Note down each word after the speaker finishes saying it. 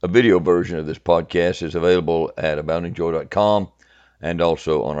A video version of this podcast is available at aboundingjoy.com and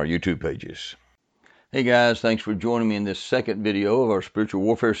also on our YouTube pages. Hey guys, thanks for joining me in this second video of our spiritual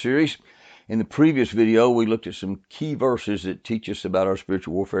warfare series. In the previous video, we looked at some key verses that teach us about our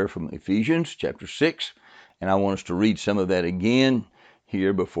spiritual warfare from Ephesians chapter 6, and I want us to read some of that again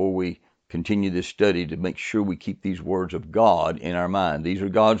here before we continue this study to make sure we keep these words of God in our mind. These are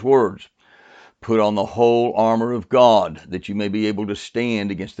God's words. Put on the whole armor of God, that you may be able to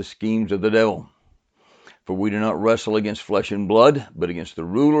stand against the schemes of the devil. For we do not wrestle against flesh and blood, but against the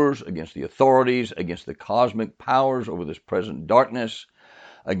rulers, against the authorities, against the cosmic powers over this present darkness,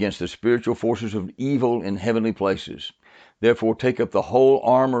 against the spiritual forces of evil in heavenly places. Therefore take up the whole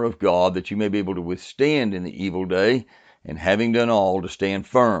armor of God, that you may be able to withstand in the evil day, and having done all, to stand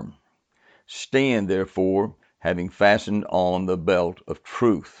firm. Stand, therefore, having fastened on the belt of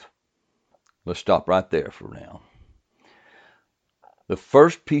truth. Let's stop right there for now. The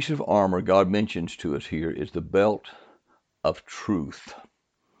first piece of armor God mentions to us here is the belt of truth.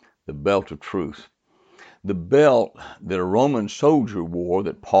 The belt of truth. The belt that a Roman soldier wore,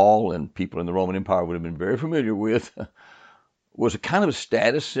 that Paul and people in the Roman Empire would have been very familiar with, was a kind of a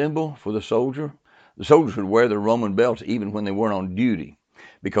status symbol for the soldier. The soldiers would wear their Roman belts even when they weren't on duty,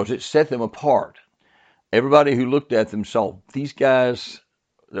 because it set them apart. Everybody who looked at them saw, these guys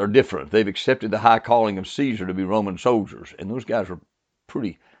are different. They've accepted the high calling of Caesar to be Roman soldiers, and those guys were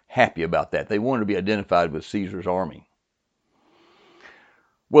pretty happy about that. They wanted to be identified with Caesar's army.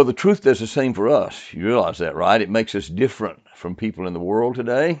 Well, the truth does the same for us. You realize that, right? It makes us different from people in the world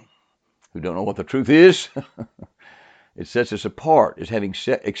today who don't know what the truth is. It sets us apart as having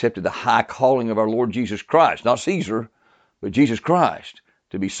accepted the high calling of our Lord Jesus Christ, not Caesar, but Jesus Christ,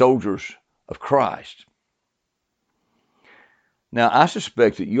 to be soldiers of Christ. Now, I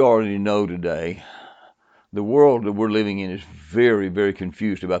suspect that you already know today the world that we're living in is very, very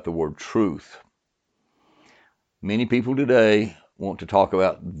confused about the word truth. Many people today want to talk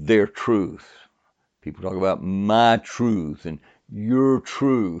about their truth. People talk about my truth and your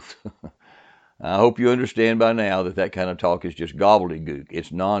truth. I hope you understand by now that that kind of talk is just gobbledygook.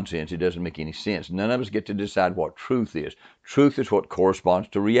 It's nonsense. It doesn't make any sense. None of us get to decide what truth is. Truth is what corresponds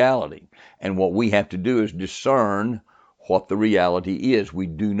to reality. And what we have to do is discern what the reality is. We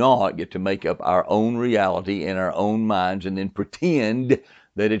do not get to make up our own reality in our own minds and then pretend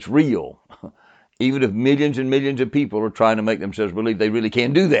that it's real. Even if millions and millions of people are trying to make themselves believe they really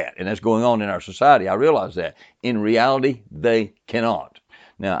can do that, and that's going on in our society, I realize that. In reality, they cannot.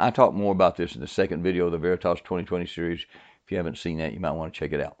 Now, I talk more about this in the second video of the Veritas 2020 series. If you haven't seen that, you might want to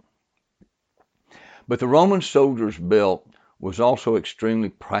check it out. But the Roman soldier's belt was also extremely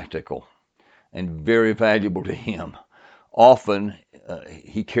practical and very valuable to him. Often,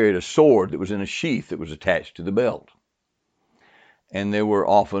 he carried a sword that was in a sheath that was attached to the belt. And there were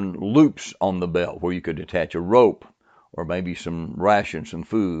often loops on the belt where you could attach a rope, or maybe some ration, some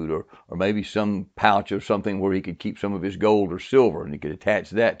food, or maybe some pouch of something where he could keep some of his gold or silver, and he could attach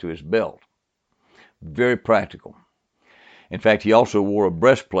that to his belt. Very practical. In fact, he also wore a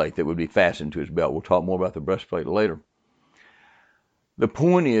breastplate that would be fastened to his belt. We'll talk more about the breastplate later. The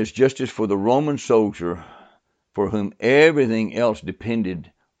point is, just as for the Roman soldier, for whom everything else depended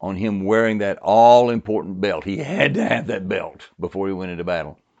on him wearing that all-important belt, he had to have that belt before he went into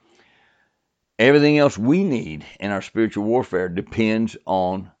battle. Everything else we need in our spiritual warfare depends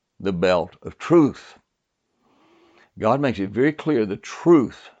on the belt of truth. God makes it very clear the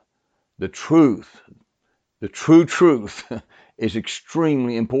true truth is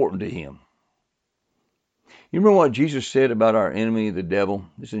extremely important to him. You remember what Jesus said about our enemy, the devil?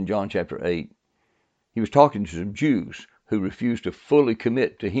 This is in John chapter 8. He was talking to some Jews who refused to fully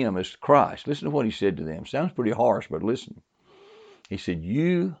commit to him as Christ. Listen to what he said to them. Sounds pretty harsh, but listen. He said,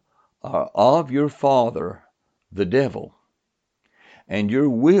 you are of your father, the devil, and your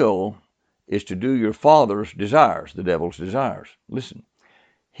will is to do your father's desires, the devil's desires. Listen,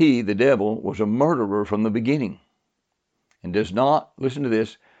 he, the devil, was a murderer from the beginning and does not, listen to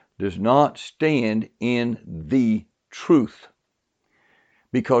this, does not stand in the truth,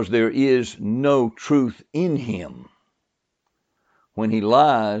 because there is no truth in him. When he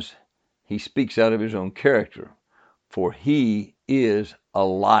lies, he speaks out of his own character, for he is a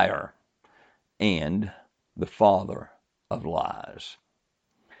liar and the father of lies.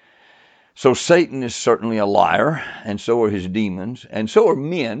 So Satan is certainly a liar, and so are his demons, and so are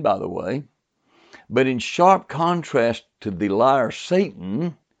men, by the way. But in sharp contrast to the liar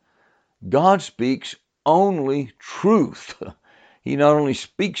Satan, God speaks only truth. He not only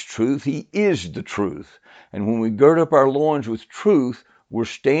speaks truth, he is the truth. And when we gird up our loins with truth, we're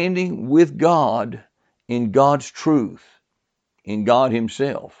standing with God in God's truth, in God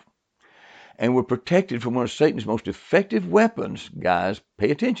himself. And we're protected from one of Satan's most effective weapons. Guys, pay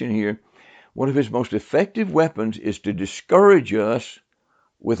attention here. One of his most effective weapons is to discourage us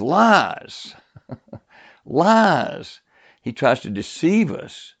with lies. Lies. He tries to deceive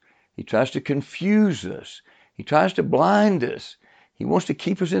us. He tries to confuse us. He tries to blind us. He wants to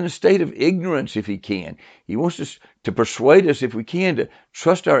keep us in a state of ignorance if he can. He wants us to persuade us if he can to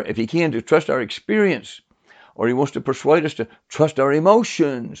trust our experience. Or he wants to persuade us to trust our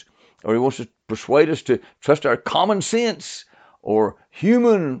emotions. Or he wants to persuade us to trust our common sense or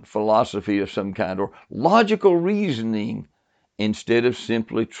human philosophy of some kind or logical reasoning instead of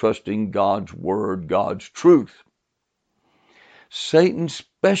simply trusting God's word, God's truth. Satan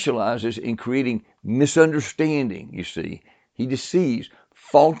specializes in creating misunderstanding, you see. He deceives,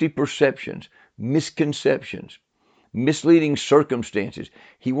 faulty perceptions, misconceptions, misleading circumstances.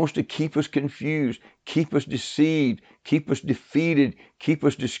 He wants to keep us confused, keep us deceived, keep us defeated, keep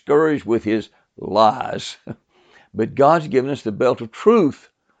us discouraged with his lies. But God's given us the belt of truth,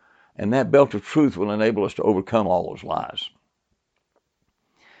 and that belt of truth will enable us to overcome all those lies.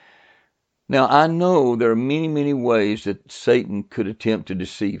 Now, I know there are many, many ways that Satan could attempt to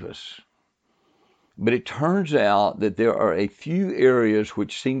deceive us. But it turns out that there are a few areas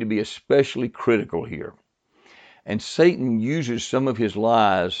which seem to be especially critical here. And Satan uses some of his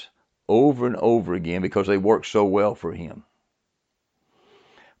lies over and over again because they work so well for him.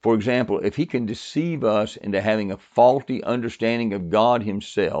 For example, if he can deceive us into having a faulty understanding of God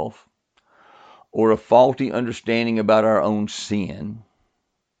himself, or a faulty understanding about our own sin,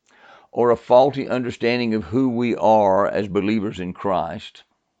 or a faulty understanding of who we are as believers in Christ,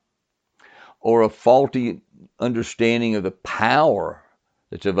 or a faulty understanding of the power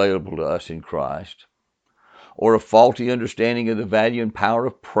that's available to us in Christ, or a faulty understanding of the value and power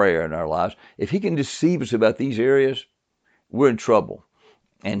of prayer in our lives, if he can deceive us about these areas, we're in trouble.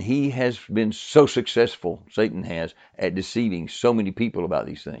 And he has been so successful, Satan has, at deceiving so many people about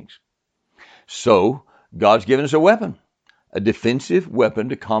these things. So, God's given us a weapon, a defensive weapon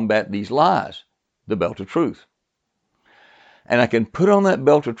to combat these lies, the belt of truth. And I can put on that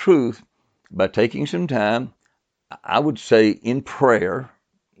belt of truth by taking some time, I would say in prayer.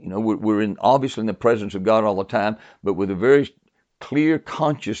 You know, we're obviously in the presence of God all the time, but with a very clear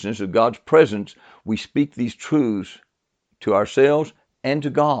consciousness of God's presence, we speak these truths to ourselves and to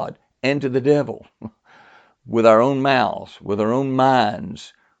God and to the devil. With our own mouths, with our own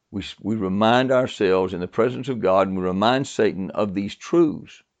minds, we remind ourselves in the presence of God, and we remind Satan of these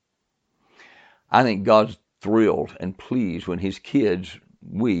truths. I think God's thrilled and pleased when his kids,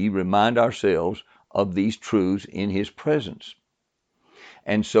 we remind ourselves of these truths in his presence.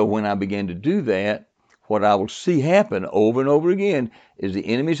 And so when I begin to do that, what I will see happen over and over again is the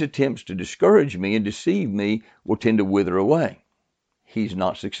enemy's attempts to discourage me and deceive me will tend to wither away. He's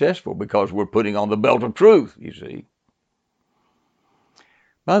not successful because we're putting on the belt of truth, you see.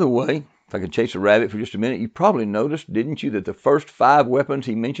 By the way, if I could chase a rabbit for just a minute, you probably noticed, didn't you, that the first 5 weapons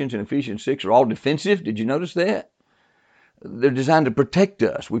he mentions in Ephesians 6 are all defensive? Did you notice that? They're designed to protect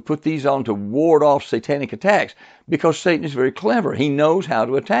us. We put these on to ward off satanic attacks because Satan is very clever. He knows how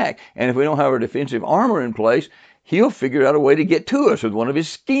to attack. And if we don't have our defensive armor in place, he'll figure out a way to get to us with one of his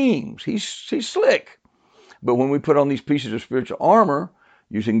schemes. He's slick. But when we put on these pieces of spiritual armor,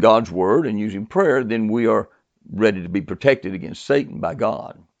 using God's word and using prayer, then we are ready to be protected against Satan by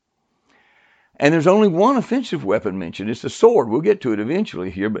God. And there's only one offensive weapon mentioned. It's the sword. We'll get to it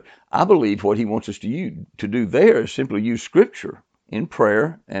eventually here, but I believe what he wants us to do there is simply use Scripture in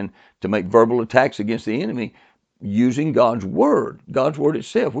prayer and to make verbal attacks against the enemy using God's word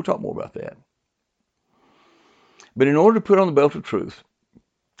itself. We'll talk more about that. But in order to put on the belt of truth,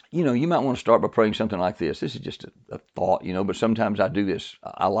 you know, you might want to start by praying something like this. This is just a thought, you know, but sometimes I do this.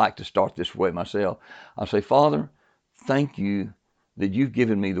 I like to start this way myself. I'll say, Father, thank you that you've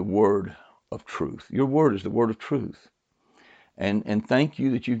given me the word of truth. Your word is the word of truth. And thank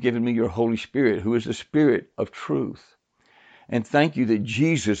you that you've given me your Holy Spirit, who is the Spirit of truth. And thank you that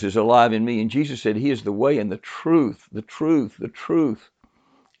Jesus is alive in me. And Jesus said he is the way and the truth, and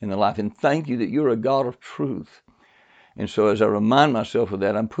the life. And thank you that you're a God of truth. And so as I remind myself of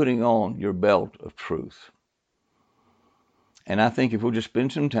that, I'm putting on your belt of truth. And I think if we'll just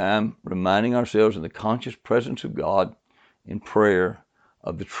spend some time reminding ourselves in the conscious presence of God in prayer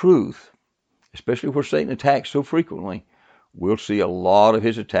of the truth, especially where Satan attacks so frequently, we'll see a lot of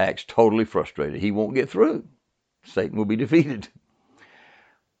his attacks totally frustrated. He won't get through. Satan will be defeated.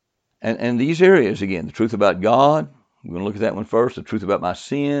 And these areas, again, the truth about God, we're going to look at that one first, the truth about my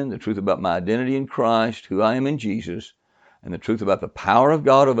sin, the truth about my identity in Christ, who I am in Jesus, and the truth about the power of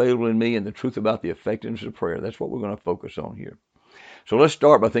God available in me, and the truth about the effectiveness of prayer. That's what we're going to focus on here. So let's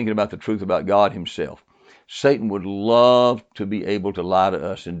start by thinking about the truth about God himself. Satan would love to be able to lie to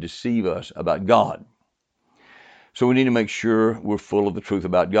us and deceive us about God. So we need to make sure we're full of the truth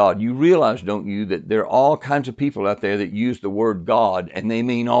about God. You realize, don't you, that there are all kinds of people out there that use the word God and they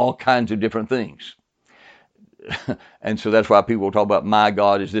mean all kinds of different things. And so that's why people will talk about my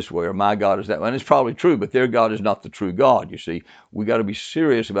God is this way or my God is that way. And it's probably true, but their God is not the true God, you see. We got to be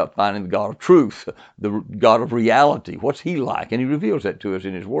serious about finding the God of truth, the God of reality. What's he like? And he reveals that to us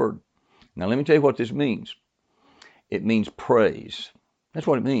in his word. Now let me tell you what this means. It means praise. That's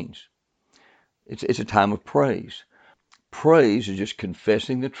what it means. It's a time of praise. Praise is just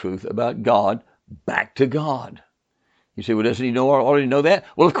confessing the truth about God back to God. You say, well, doesn't he already know that?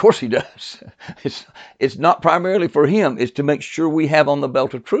 Well, of course he does. It's not primarily for him. It's to make sure we have on the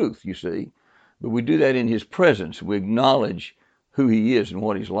belt of truth, you see. But we do that in his presence. We acknowledge who he is and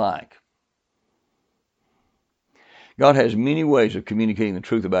what he's like. God has many ways of communicating the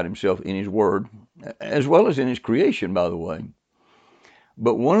truth about himself in his word, as well as in his creation, by the way.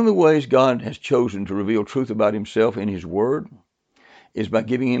 But one of the ways God has chosen to reveal truth about himself in his word is by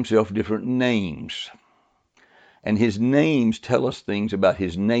giving himself different names. And his names tell us things about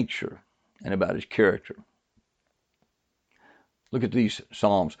his nature and about his character. Look at these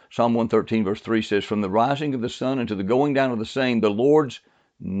Psalms. Psalm 113 verse 3 says, from the rising of the sun unto the going down of the same, the Lord's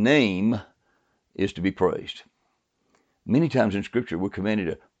name is to be praised. Many times in Scripture we're commanded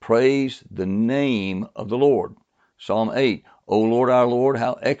to praise the name of the Lord. Psalm 8, O Lord our Lord,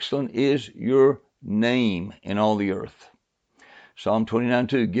 how excellent is your name in all the earth. Psalm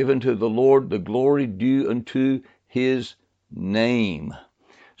 29:2, give unto the Lord the glory due unto his name.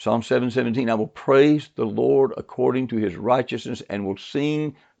 Psalm 7:17, I will praise the Lord according to his righteousness and will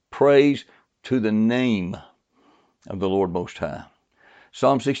sing praise to the name of the Lord Most High.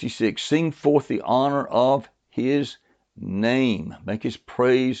 Psalm 66, sing forth the honor of his name. Make his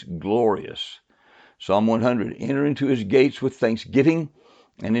praise glorious. Psalm 100, enter into his gates with thanksgiving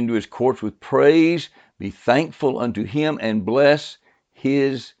and into his courts with praise. Be thankful unto him and bless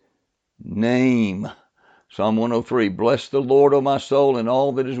his name. Psalm 103, bless the Lord, O my soul, and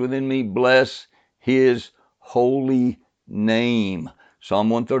all that is within me. Bless his holy name. Psalm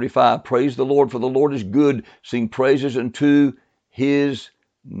 135, praise the Lord, for the Lord is good. Sing praises unto his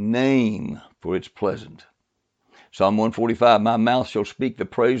name, for it's pleasant. Psalm 145, my mouth shall speak the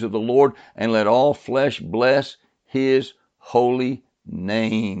praise of the Lord, and let all flesh bless his holy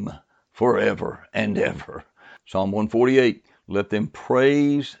name forever and ever. Psalm 148, let them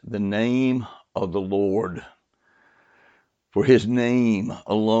praise the name of the Lord. For his name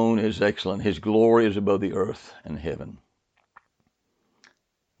alone is excellent. His glory is above the earth and heaven.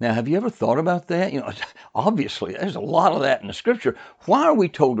 Now, have you ever thought about that? Obviously, there's a lot of that in the Scripture. Why are we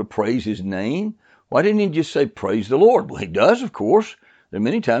told to praise his name? Why didn't he just say, praise the Lord? Well, he does, of course. There are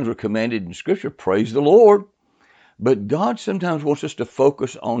many times we're commanded in Scripture, praise the Lord. But God sometimes wants us to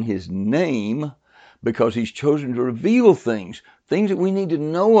focus on his name because he's chosen to reveal things that we need to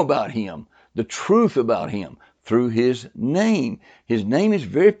know about him, the truth about him, through his name. His name is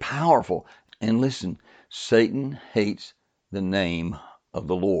very powerful. And listen, Satan hates the name of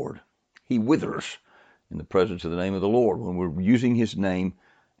the Lord. He withers in the presence of the name of the Lord when we're using his name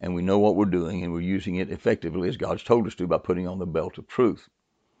and we know what we're doing and we're using it effectively as God's told us to by putting on the belt of truth.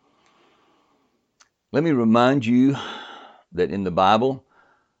 Let me remind you that in the Bible,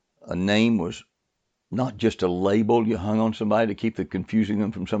 a name was not just a label you hung on somebody to keep confusing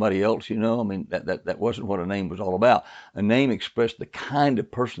them from somebody else, that wasn't what a name was all about. A name expressed the kind of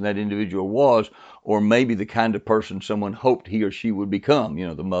person that individual was, or maybe the kind of person someone hoped he or she would become.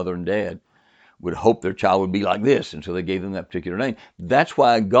 The mother and dad would hope their child would be like this, and so they gave them that particular name. That's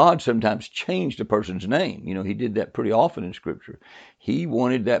why God sometimes changed a person's name. He did that pretty often in Scripture. He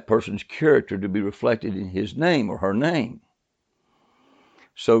wanted that person's character to be reflected in his name or her name.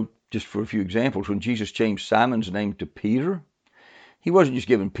 So, just for a few examples, when Jesus changed Simon's name to Peter, he wasn't just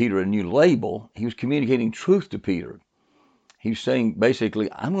giving Peter a new label. He was communicating truth to Peter. He's saying,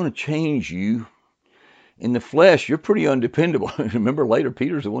 basically, I'm going to change you. In the flesh, you're pretty undependable. Remember, later,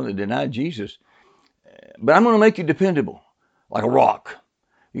 Peter's the one that denied Jesus. But I'm going to make you dependable, like a rock.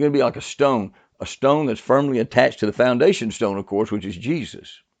 You're going to be like a stone that's firmly attached to the foundation stone, of course, which is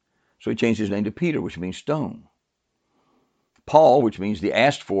Jesus. So he changed his name to Peter, which means stone. Paul, which means the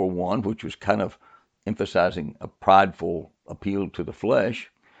asked for one, which was kind of emphasizing a prideful appeal to the flesh,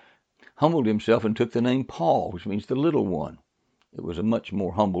 humbled himself and took the name Paul, which means the little one. It was a much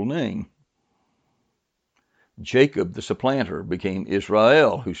more humble name. Jacob, the supplanter, became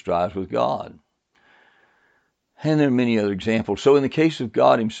Israel, who strives with God. And there are many other examples. So in the case of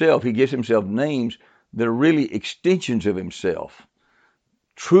God himself, he gives himself names that are really extensions of himself,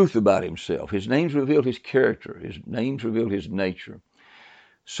 truth about himself. His names reveal his character. His names reveal his nature.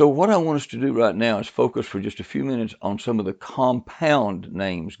 So what I want us to do right now is focus for just a few minutes on some of the compound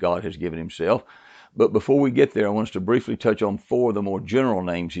names God has given himself. But before we get there, I want us to briefly touch on 4 of the more general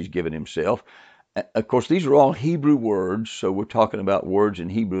names he's given himself. Of course, these are all Hebrew words, so we're talking about words in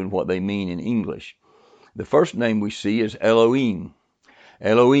Hebrew and what they mean in English. The first name we see is Elohim.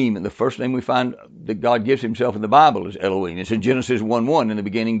 Elohim, and the first name we find that God gives himself in the Bible is Elohim. It's in Genesis 1:1. In the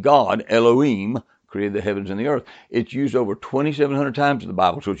beginning, God, Elohim, created the heavens and the earth. It's used over 2,700 times in the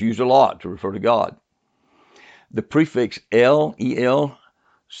Bible, so it's used a lot to refer to God. The prefix El, E-L,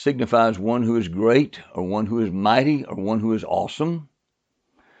 signifies one who is great, or one who is mighty, or one who is awesome.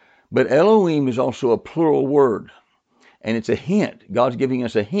 But Elohim is also a plural word, and it's a hint. God's giving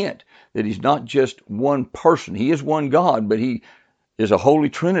us a hint that he's not just one person. He is one God, but he is a holy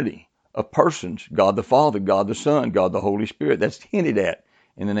trinity of persons, God the Father, God the Son, God the Holy Spirit. That's hinted at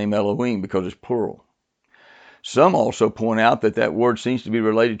in the name Elohim because it's plural. Some also point out that that word seems to be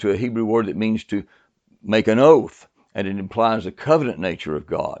related to a Hebrew word that means to make an oath, and it implies the covenant nature of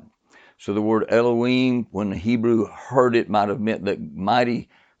God. So the word Elohim, when the Hebrew heard it, might have meant that mighty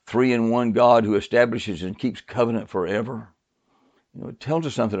 3-in-1 God who establishes and keeps covenant forever. It tells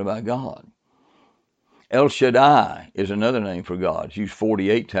us something about God. El Shaddai is another name for God. It's used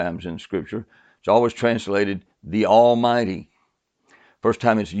 48 times in Scripture. It's always translated the Almighty. First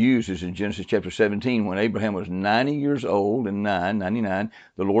time it's used is in Genesis chapter 17, when Abraham was 90 years old and 99.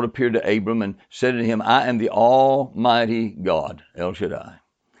 The Lord appeared to Abram and said to him, I am the Almighty God, El Shaddai.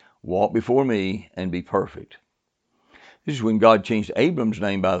 Walk before me and be perfect. This is when God changed Abram's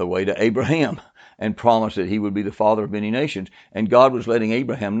name, by the way, to Abraham and promised that he would be the father of many nations. And God was letting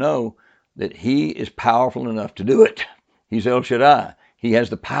Abraham know that he is powerful enough to do it. He's El Shaddai. He has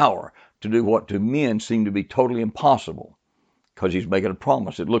the power to do what to men seemed to be totally impossible, because he's making a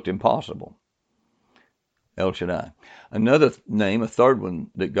promise that looked impossible. El Shaddai. Another name, a third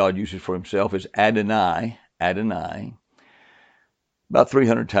one that God uses for himself, is Adonai. Adonai. About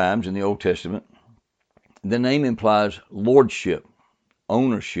 300 times in the Old Testament. The name implies lordship,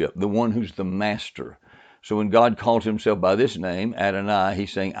 ownership, the one who's the master. So when God calls himself by this name, Adonai,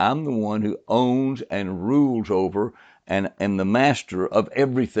 he's saying, I'm the one who owns and rules over and am the master of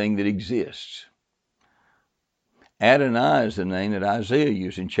everything that exists. Adonai is the name that Isaiah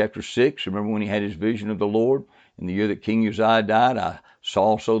used in chapter 6. Remember when he had his vision of the Lord? In the year that King Uzziah died, I saw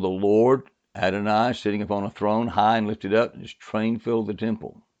also the Lord, Adonai, sitting upon a throne, high and lifted up, and his train filled the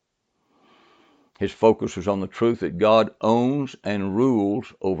temple. His focus was on the truth that God owns and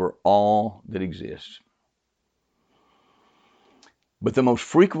rules over all that exists. But the most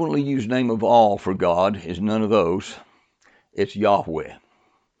frequently used name of all for God is none of those. It's Yahweh.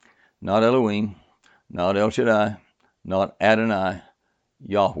 Not Elohim, not El Shaddai, not Adonai,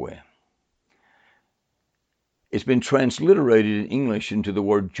 Yahweh. It's been transliterated in English into the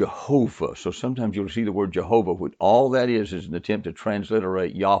word Jehovah. So sometimes you'll see the word Jehovah. All that is an attempt to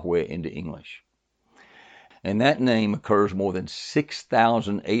transliterate Yahweh into English. And that name occurs more than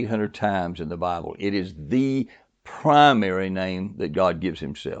 6,800 times in the Bible. It is the primary name that God gives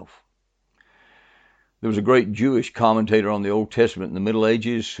himself. There was a great Jewish commentator on the Old Testament in the Middle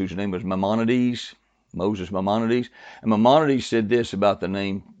Ages whose name was Maimonides, Moses Maimonides. And Maimonides said this about the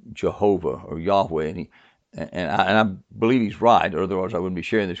name Jehovah or Yahweh, and I believe he's right, or otherwise I wouldn't be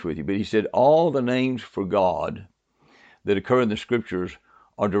sharing this with you. But he said all the names for God that occur in the Scriptures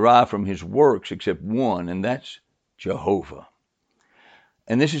are derived from his works except one, and that's Jehovah.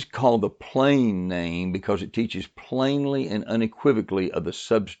 And this is called the plain name because it teaches plainly and unequivocally of the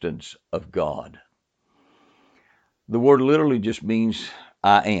substance of God. The word literally just means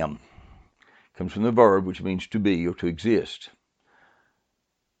I am. It comes from the verb, which means to be or to exist.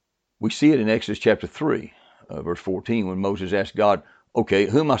 We see it in Exodus chapter 3, verse 14, when Moses asked God, okay,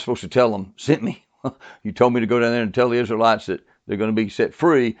 who am I supposed to tell them sent me? You told me to go down there and tell the Israelites that they're going to be set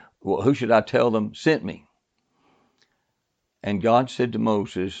free. Well, who should I tell them sent me? And God said to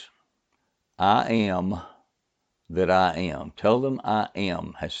Moses, I am that I am. Tell them I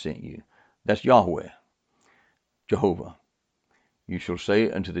am has sent you. That's Yahweh, Jehovah. You shall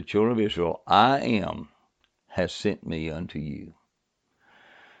say unto the children of Israel, I am has sent me unto you.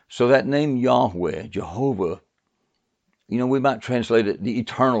 So that name Yahweh, Jehovah, we might translate it the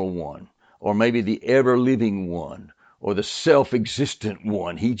eternal one, or maybe the ever-living one, or the self-existent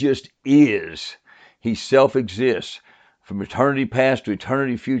one. He just is. He self-exists. From eternity past to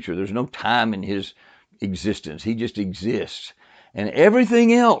eternity future, there's no time in his existence. He just exists. And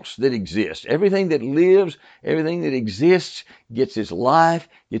everything else that exists, everything that lives, everything that exists, gets its life,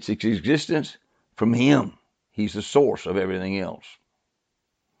 gets its existence from him. He's the source of everything else.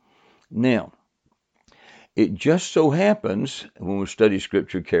 Now, it just so happens, when we study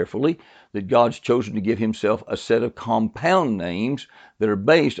Scripture carefully, that God's chosen to give himself a set of compound names that are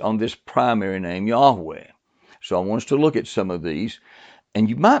based on this primary name, Yahweh. So I want us to look at some of these, and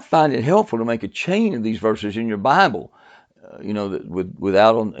you might find it helpful to make a chain of these verses in your Bible,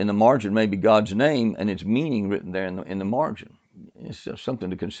 without in the margin maybe God's name and its meaning written there in the margin. It's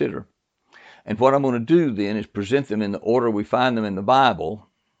something to consider. And what I'm going to do then is present them in the order we find them in the Bible.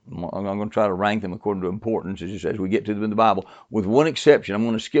 I'm going to try to rank them according to importance as we get to them in the Bible, with one exception. I'm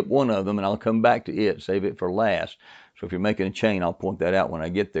going to skip one of them, and I'll come back to it, save it for last. So if you're making a chain, I'll point that out when I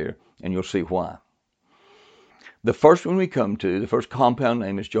get there, and you'll see why. The first one we come to, the first compound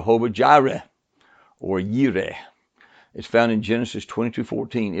name, is Jehovah Jireh, or Yireh. It's found in Genesis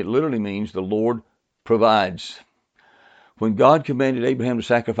 22:14. It literally means the Lord provides. When God commanded Abraham to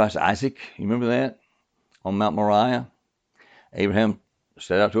sacrifice Isaac, you remember that, on Mount Moriah? Abraham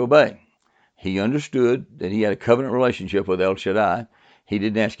set out to obey. He understood that he had a covenant relationship with El Shaddai. He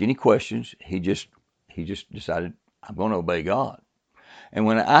didn't ask any questions. He just decided, I'm going to obey God. And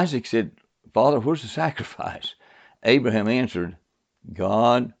when Isaac said, Father, where's the sacrifice? Abraham answered,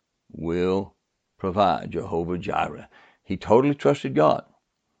 God will provide, Jehovah Jireh. He totally trusted God.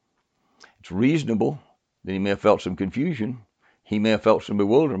 It's reasonable that he may have felt some confusion. He may have felt some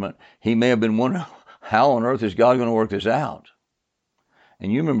bewilderment. He may have been wondering, how on earth is God going to work this out?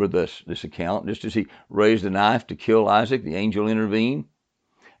 And you remember this account. Just as he raised the knife to kill Isaac, the angel intervened,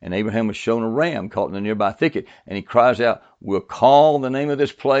 and Abraham was shown a ram caught in a nearby thicket, and he cries out, we'll call the name of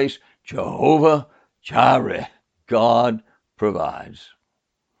this place Jehovah Jireh. God provides.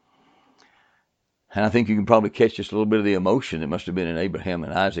 And I think you can probably catch just a little bit of the emotion that must have been in Abraham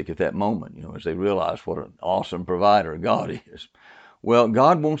and Isaac at that moment, as they realized what an awesome provider God is. Well,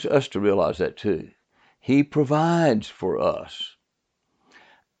 God wants us to realize that too. He provides for us.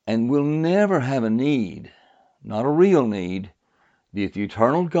 And we'll never have a need, not a real need, that the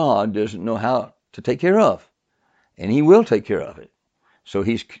eternal God doesn't know how to take care of. And he will take care of it. So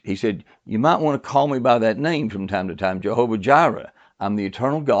he said, you might want to call me by that name from time to time, Jehovah Jireh. I'm the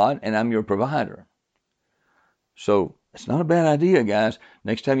eternal God, and I'm your provider. So it's not a bad idea, guys.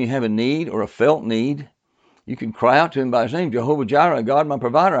 Next time you have a need or a felt need, you can cry out to him by his name, Jehovah Jireh, God, my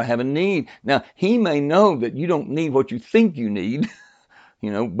provider, I have a need. Now, he may know that you don't need what you think you need,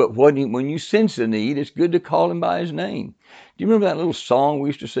 but when you sense a need, it's good to call him by his name. Do you remember that little song we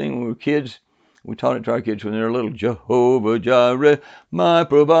used to sing when we were kids? We taught it to our kids when they were little. Jehovah Jireh, my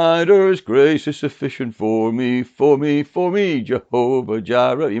provider's grace is sufficient for me, Jehovah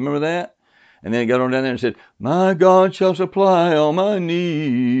Jireh. You remember that? And then it got on down there and said, my God shall supply all my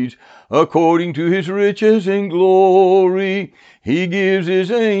needs according to his riches in glory. He gives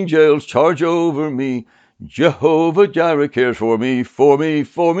his angels charge over me. Jehovah Jireh cares for me.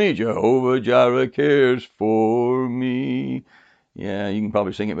 Jehovah Jireh cares for me. Yeah, you can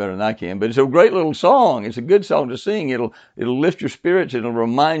probably sing it better than I can, but it's a great little song. It's a good song to sing. It'll lift your spirits. It'll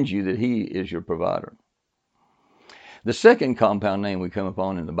remind you that he is your provider. The second compound name we come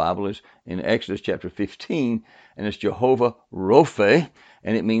upon in the Bible is in Exodus chapter 15, and it's Jehovah Rophe,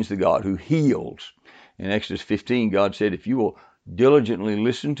 and it means the God who heals. In Exodus 15, God said, if you will diligently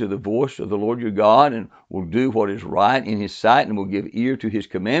listen to the voice of the Lord your God and will do what is right in his sight and will give ear to his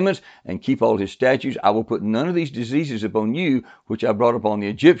commandments and keep all his statutes, I will put none of these diseases upon you which I brought upon the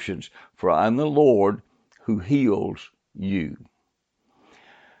Egyptians, for I am the Lord who heals you.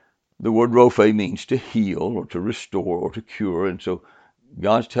 The word Rophe means to heal or to restore or to cure. And so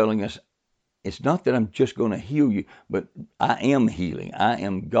God's telling us, it's not that I'm just going to heal you, but I am healing. I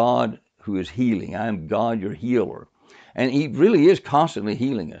am God who is healing. I am God, your healer. And he really is constantly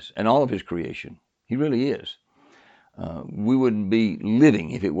healing us and all of his creation. He really is. We wouldn't be living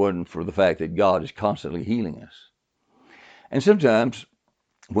if it wasn't for the fact that God is constantly healing us. And sometimes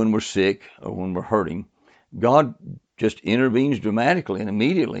when we're sick or when we're hurting, God just intervenes dramatically and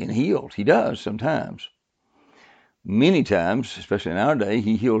immediately and heals. He does sometimes. Many times, especially in our day,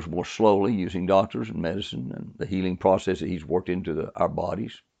 he heals more slowly using doctors and medicine and the healing process that he's worked into our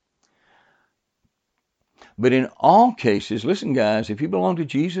bodies. But in all cases, listen guys, if you belong to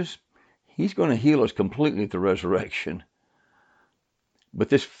Jesus, he's going to heal us completely at the resurrection. But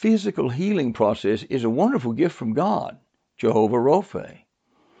this physical healing process is a wonderful gift from God, Jehovah Rophe.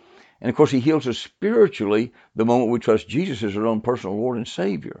 And of course, he heals us spiritually the moment we trust Jesus as our own personal Lord and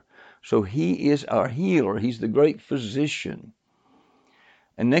Savior. So he is our healer. He's the great physician.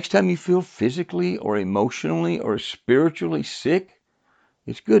 And next time you feel physically or emotionally or spiritually sick,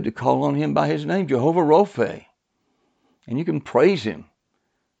 it's good to call on him by his name, Jehovah Rophe. And you can praise him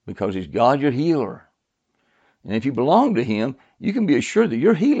because He's God your healer. And if you belong to Him, you can be assured that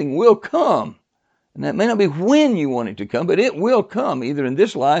your healing will come. And that may not be when you want it to come, but it will come, either in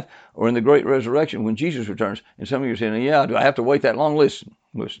this life or in the great resurrection when Jesus returns. And some of you are saying, yeah, do I have to wait that long? Listen.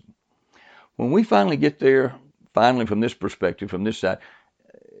 When we finally get there, finally from this perspective, from this side,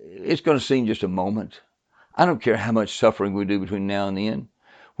 it's going to seem just a moment. I don't care how much suffering we do between now and then.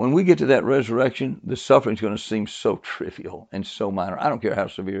 When we get to that resurrection, the suffering is going to seem so trivial and so minor. I don't care how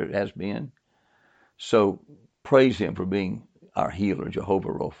severe it has been. So praise Him for being our healer,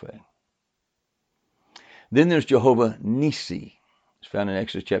 Jehovah Rophe. Then there's Jehovah Nissi. It's found in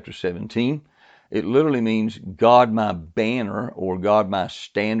Exodus chapter 17. It literally means God my banner, or God my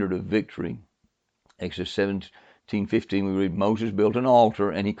standard of victory. Exodus 17:15, we read, Moses built an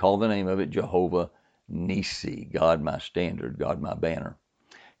altar and he called the name of it Jehovah Nissi, God my standard, God my banner.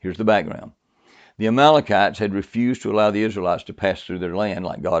 Here's the background. The Amalekites had refused to allow the Israelites to pass through their land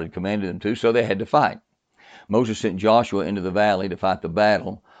like God had commanded them to, so they had to fight. Moses sent Joshua into the valley to fight the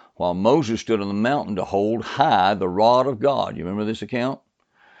battle, while Moses stood on the mountain to hold high the rod of God. You remember this account?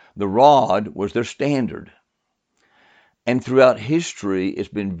 The rod was their standard. And throughout history, it's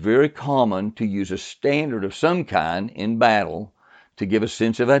been very common to use a standard of some kind in battle to give a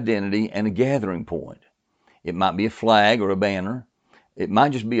sense of identity and a gathering point. It might be a flag or a banner. It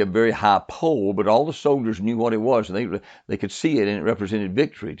might just be a very high pole, but all the soldiers knew what it was, and they could see it, and it represented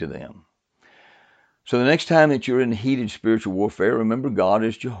victory to them. So the next time that you're in heated spiritual warfare, remember God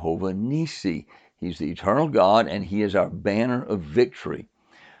is Jehovah Nissi. He's the eternal God, and He is our banner of victory.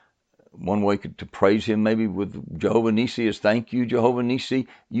 One way to praise Him maybe with Jehovah Nissi is, thank you, Jehovah Nissi.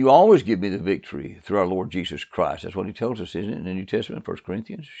 You always give me the victory through our Lord Jesus Christ. That's what He tells us, isn't it, in the New Testament, 1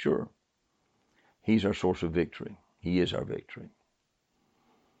 Corinthians? Sure. He's our source of victory. He is our victory.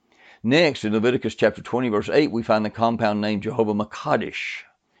 Next, in Leviticus chapter 20, verse 8, we find the compound name Jehovah Makadish.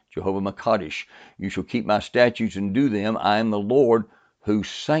 Jehovah Makadish. You shall keep my statutes and do them. I am the Lord who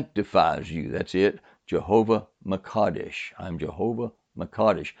sanctifies you. That's it. Jehovah Makadish. I'm Jehovah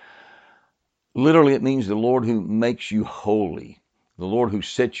Makadish. Literally, it means the Lord who makes you holy. The Lord who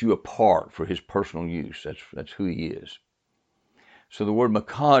sets you apart for His personal use. That's who He is. So the word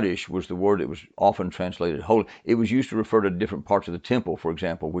Makadish was the word that was often translated holy. It was used to refer to different parts of the temple, for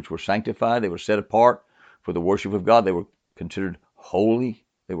example, which were sanctified. They were set apart for the worship of God. They were considered holy.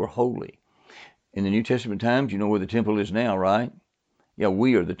 They were holy. In the New Testament times, you know where the temple is now, right? Yeah,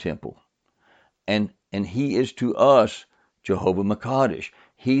 we are the temple. And He is to us Jehovah Makadish.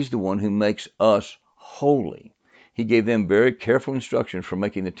 He's the one who makes us holy. He gave them very careful instructions for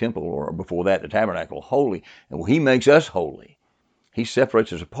making the temple, or before that, the tabernacle, holy. And He makes us holy. He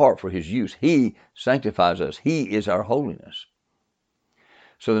separates us apart for His use. He sanctifies us. He is our holiness.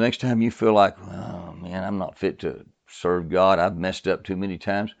 So the next time you feel like, oh man, I'm not fit to serve God, I've messed up too many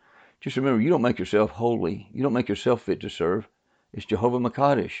times, just remember, you don't make yourself holy. You don't make yourself fit to serve. It's Jehovah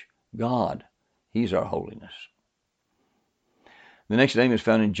Makadish, God. He's our holiness. The next name is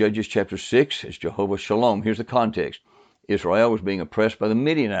found in Judges chapter 6. It's Jehovah Shalom. Here's the context. Israel was being oppressed by the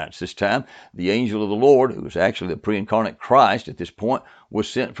Midianites. This time, the angel of the Lord, who was actually the pre-incarnate Christ at this point, was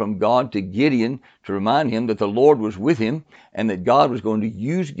sent from God to Gideon to remind him that the Lord was with him and that God was going to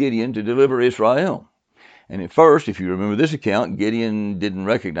use Gideon to deliver Israel. And at first, if you remember this account, Gideon didn't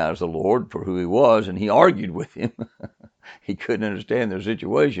recognize the Lord for who He was, and he argued with him. He couldn't understand their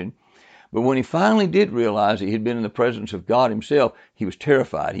situation. But when he finally did realize that he had been in the presence of God Himself, he was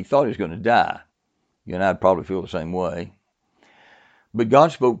terrified. He thought he was going to die. You and I'd probably feel the same way. But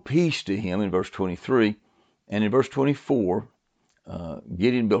God spoke peace to him in verse 23. And in verse 24,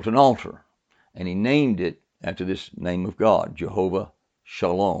 Gideon built an altar. And he named it after this name of God, Jehovah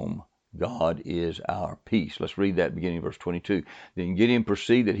Shalom. God is our peace. Let's read that beginning of verse 22. Then Gideon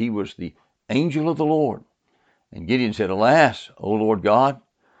perceived that he was the angel of the Lord. And Gideon said, Alas, O Lord God,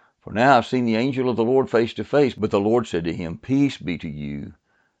 for now I've seen the angel of the Lord face to face. But the Lord said to him, Peace be to you.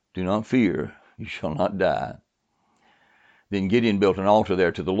 Do not fear. You shall not die. Then Gideon built an altar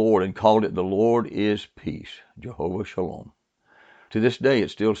there to the Lord and called it, The Lord is Peace, Jehovah Shalom. To this day it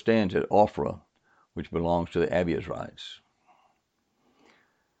still stands at Ophrah, which belongs to the Abiezrites.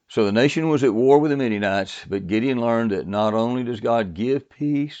 So the nation was at war with the Midianites, but Gideon learned that not only does God give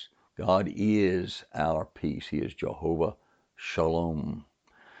peace, God is our peace. He is Jehovah Shalom.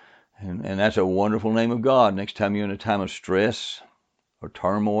 And that's a wonderful name of God. Next time you're in a time of stress or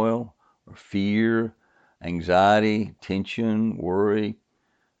turmoil or fear, anxiety, tension, worry,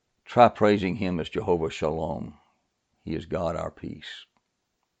 try praising Him as Jehovah Shalom. He is God, our peace.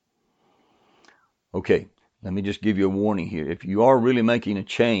 Okay, let me just give you a warning here. If you are really making a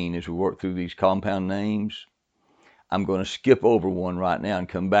chain as we work through these compound names, I'm going to skip over one right now and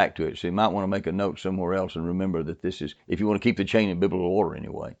come back to it. So you might want to make a note somewhere else and remember that this is, if you want to keep the chain in biblical order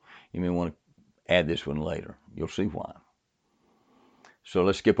anyway, you may want to add this one later. You'll see why. So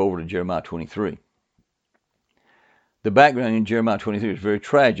let's skip over to Jeremiah 23. The background in Jeremiah 23 is very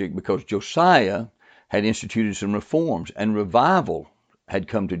tragic because Josiah had instituted some reforms and revival had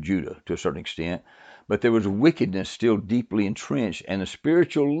come to Judah to a certain extent, but there was wickedness still deeply entrenched, and the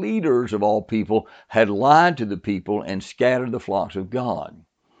spiritual leaders of all people had lied to the people and scattered the flocks of God.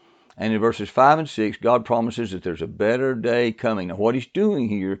 And in verses 5 and 6, God promises that there's a better day coming. Now, what he's doing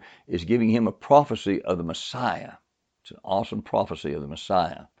here is giving him a prophecy of the Messiah. It's an awesome prophecy of the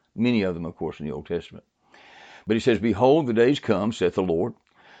Messiah. Many of them, of course, in the Old Testament. But he says, behold, the days come, saith the Lord,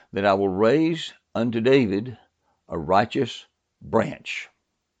 that I will raise unto David a righteous branch.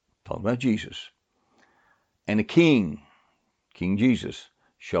 Talking about Jesus. And a king, King Jesus,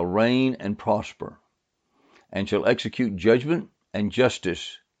 shall reign and prosper, and shall execute judgment and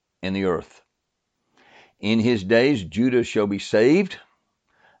justice in the earth. In his days Judah shall be saved,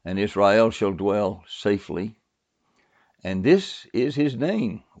 and Israel shall dwell safely. And this is his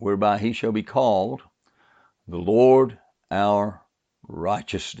name, whereby he shall be called the Lord our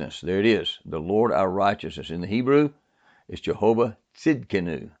righteousness. There it is, the Lord our righteousness. In the Hebrew, it's Jehovah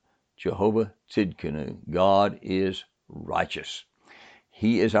Tzidkenu. Jehovah Tzidkenu. God is righteous.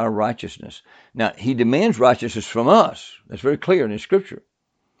 He is our righteousness. Now, he demands righteousness from us. That's very clear in the Scripture.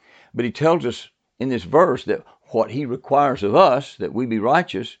 But he tells us in this verse that what he requires of us, that we be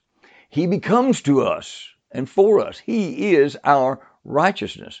righteous, he becomes to us and for us. He is our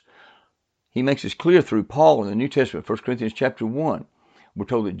righteousness. He makes this clear through Paul in the New Testament, 1 Corinthians chapter 1. We're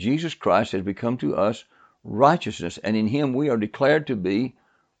told that Jesus Christ has become to us righteousness, and in him we are declared to be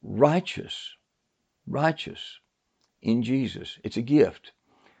righteous. Righteous in Jesus. It's a gift.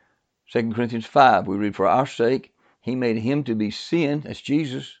 2 Corinthians 5, we read, for our sake he made him to be sin, that's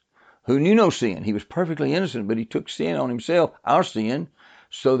Jesus, who knew no sin. He was perfectly innocent, but he took sin on himself, our sin,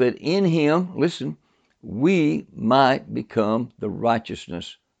 so that in him, listen, we might become the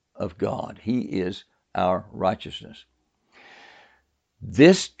righteousness of God. He is our righteousness.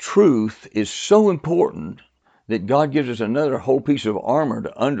 This truth is so important that God gives us another whole piece of armor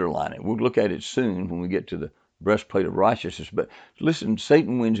to underline it. We'll look at it soon when we get to the breastplate of righteousness. But listen,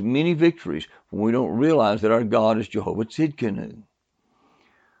 Satan wins many victories when we don't realize that our God is Jehovah Tzidkenu.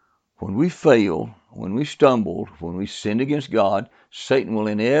 When we fail, when we stumbled, when we sinned against God, Satan will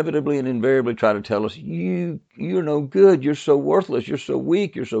inevitably and invariably try to tell us, you're no good, you're so worthless, you're so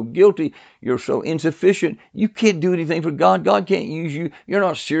weak, you're so guilty, you're so insufficient, you can't do anything for God, God can't use you, you're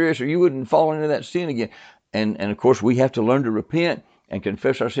not serious, or you wouldn't fall into that sin again. And of course we have to learn to repent and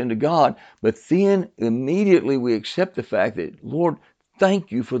confess our sin to God, but then immediately we accept the fact that, Lord,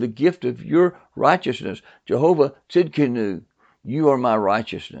 thank you for the gift of your righteousness. Jehovah Tzidkenu, you are my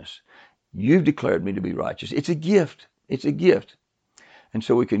righteousness. You've declared me to be righteous. It's a gift. It's a gift. And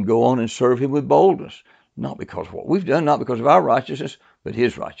so we can go on and serve him with boldness, not because of what we've done, not because of our righteousness, but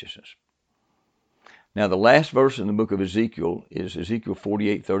his righteousness. Now, the last verse in the book of Ezekiel is Ezekiel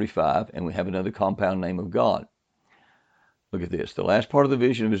 48:35, and we have another compound name of God. Look at this. The last part of the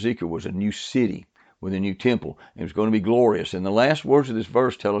vision of Ezekiel was a new city with a new temple. It was going to be glorious. And the last words of this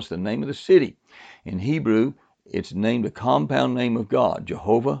verse tell us the name of the city. In Hebrew, it's named a compound name of God,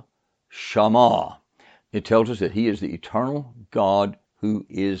 Jehovah Shammah. It tells us that he is the eternal God who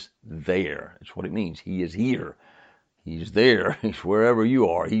is there. That's what it means. He is here. He's there. He's wherever you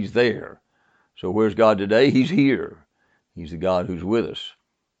are. He's there. So where's God today? He's here. He's the God who's with us.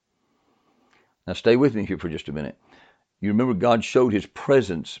 Now stay with me here for just a minute. You remember God showed his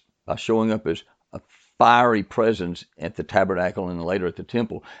presence by showing up as a fiery presence at the tabernacle and later at the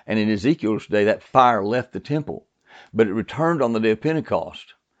temple. And in Ezekiel's day, that fire left the temple, but it returned on the day of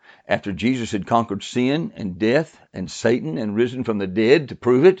Pentecost. After Jesus had conquered sin and death and Satan and risen from the dead to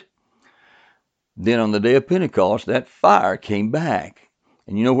prove it, then on the day of Pentecost, that fire came back.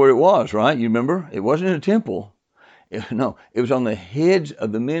 And you know where it was, right? You remember? It wasn't in a temple. No, it was on the heads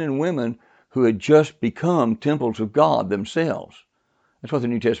of the men and women who had just become temples of God themselves. That's what the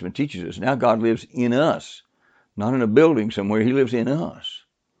New Testament teaches us. Now God lives in us, not in a building somewhere. He lives in us.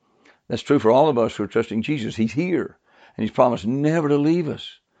 That's true for all of us who are trusting Jesus. He's here, and he's promised never to leave us.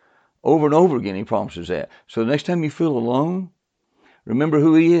 Over and over again, he promises that. So the next time you feel alone, remember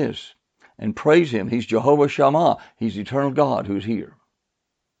who he is and praise him. He's Jehovah Shammah. He's the eternal God who's here.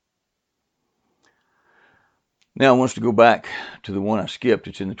 Now I want us to go back to the one I skipped.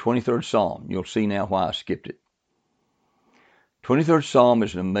 It's in the 23rd Psalm. You'll see now why I skipped it. 23rd Psalm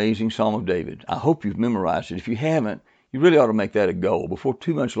is an amazing Psalm of David. I hope you've memorized it. If you haven't, you really ought to make that a goal. Before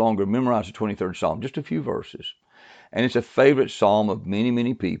too much longer, memorize the 23rd Psalm, just a few verses. And it's a favorite psalm of many,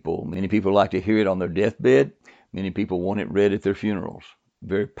 many people. Many people like to hear it on their deathbed. Many people want it read at their funerals.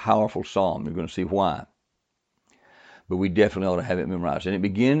 Very powerful psalm. You're going to see why. But we definitely ought to have it memorized. And it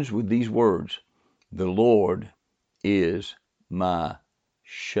begins with these words: the Lord is my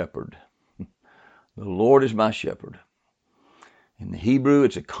shepherd. The Lord is my shepherd. In the Hebrew,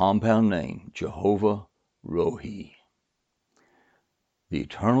 it's a compound name, Jehovah Rohi. The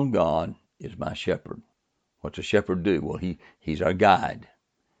eternal God is my shepherd. What's a shepherd do? Well, he's our guide.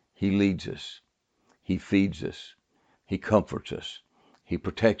 He leads us. He feeds us. He comforts us. He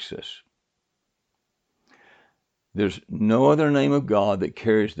protects us. There's no other name of God that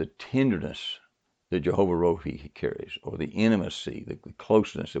carries the tenderness that Jehovah Rohi carries, or the intimacy, the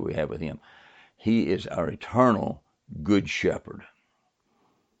closeness that we have with him. He is our eternal good shepherd.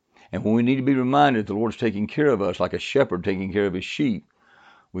 And when we need to be reminded the Lord's taking care of us like a shepherd taking care of his sheep,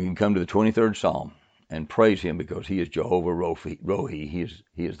 we can come to the 23rd Psalm and praise him because he is Jehovah Rohi.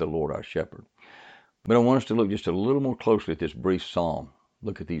 He is the Lord our shepherd. But I want us to look just a little more closely at this brief psalm.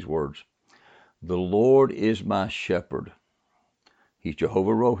 Look at these words. The Lord is my shepherd. He's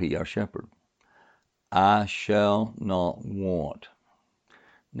Jehovah Rohi, our shepherd. I shall not want.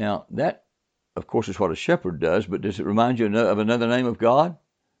 Now, that, of course, is what a shepherd does, but does it remind you of another name of God?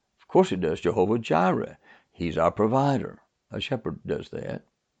 Of course it does, Jehovah Jireh. He's our provider. A shepherd does that.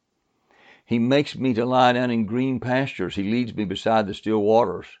 He makes me to lie down in green pastures. He leads me beside the still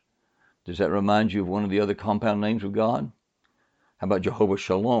waters. Does that remind you of one of the other compound names of God? How about Jehovah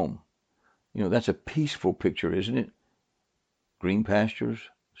Shalom? You know, that's a peaceful picture, isn't it? Green pastures,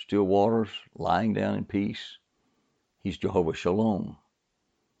 still waters, lying down in peace. He's Jehovah Shalom.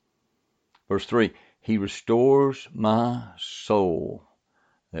 Verse 3, he restores my soul.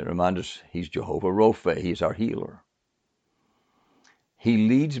 That reminds us he's Jehovah Rophe. He's our healer. He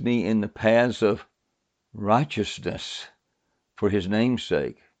leads me in the paths of righteousness for his name's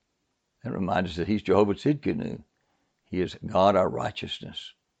sake. That reminds us that he's Jehovah Tzidkenu. He is God our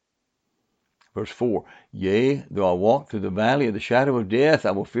righteousness. Verse 4, yea, though I walk through the valley of the shadow of death,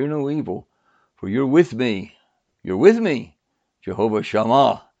 I will fear no evil, for you're with me. You're with me. Jehovah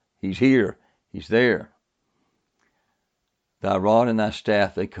Shammah. He's here. He's there. Thy rod and thy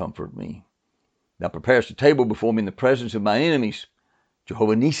staff, they comfort me. Thou preparest a table before me in the presence of my enemies.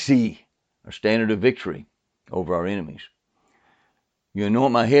 Jehovah Nissi, our standard of victory over our enemies. You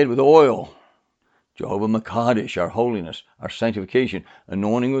anoint my head with oil. Jehovah Makadesh, our holiness, our sanctification.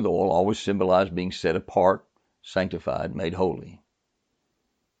 Anointing with oil always symbolized being set apart, sanctified, made holy.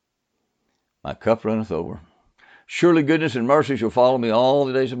 My cup runneth over. Surely goodness and mercy shall follow me all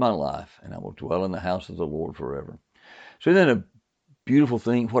the days of my life, and I will dwell in the house of the Lord forever. So isn't that a beautiful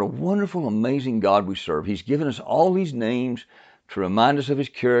thing? What a wonderful, amazing God we serve. He's given us all these names to remind us of his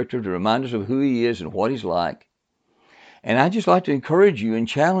character, to remind us of who he is and what he's like. And I'd just like to encourage you and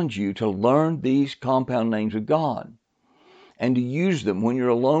challenge you to learn these compound names of God and to use them when you're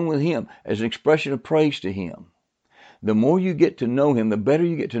alone with him as an expression of praise to him. The more you get to know him, the better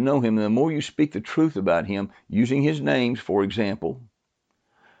you get to know him, and the more you speak the truth about him using his names, for example,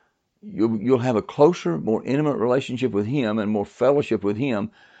 you'll have a closer, more intimate relationship with him and more fellowship with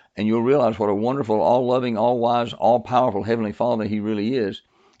him, and you'll realize what a wonderful, all-loving, all-wise, all-powerful Heavenly Father he really is.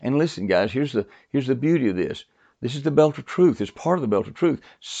 And listen, guys, here's the beauty of this. This is the belt of truth. It's part of the belt of truth.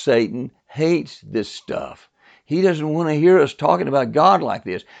 Satan hates this stuff. He doesn't want to hear us talking about God like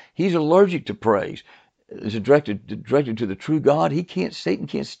this. He's allergic to praise. It's directed to the true God. Satan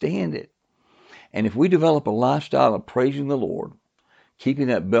can't stand it. And if we develop a lifestyle of praising the Lord, keeping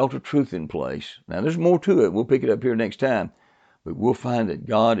that belt of truth in place, now there's more to it. We'll pick it up here next time. But we'll find that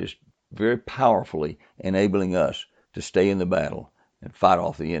God is very powerfully enabling us to stay in the battle and fight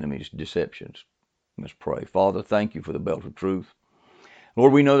off the enemy's deceptions. Let's pray. Father, thank you for the belt of truth.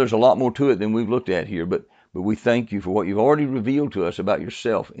 Lord, we know there's a lot more to it than we've looked at here, but we thank you for what you've already revealed to us about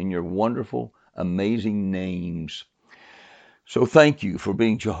yourself in your wonderful, amazing names. So thank you for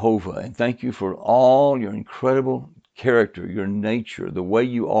being Jehovah, and thank you for all your incredible character, your nature, the way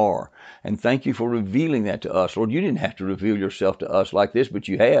you are, and thank you for revealing that to us. Lord, you didn't have to reveal yourself to us like this, but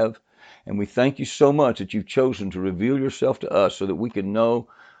you have, and we thank you so much that you've chosen to reveal yourself to us so that we can know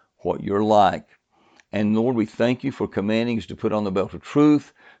what you're like. And Lord, we thank you for commanding us to put on the belt of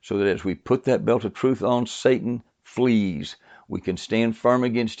truth so that as we put that belt of truth on, Satan flees. We can stand firm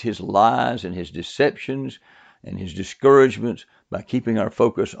against his lies and his deceptions and his discouragements by keeping our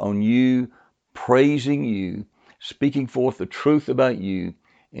focus on you, praising you, speaking forth the truth about you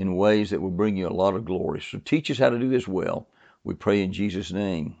in ways that will bring you a lot of glory. So teach us how to do this well. We pray in Jesus'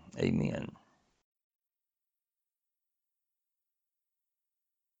 name. Amen.